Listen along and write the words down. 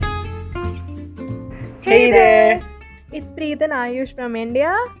Hey there! It's Preet and Ayush from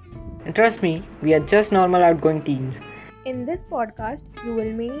India. And trust me, we are just normal outgoing teens. In this podcast, you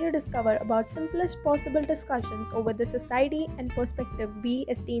will mainly discover about simplest possible discussions over the society and perspective we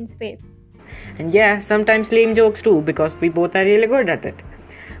as teens face. And yeah, sometimes lame jokes too because we both are really good at it.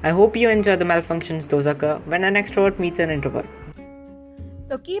 I hope you enjoy the malfunctions those occur when an extrovert meets an introvert.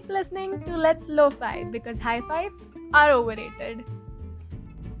 So keep listening to Let's Lo-Fi because high fives are overrated.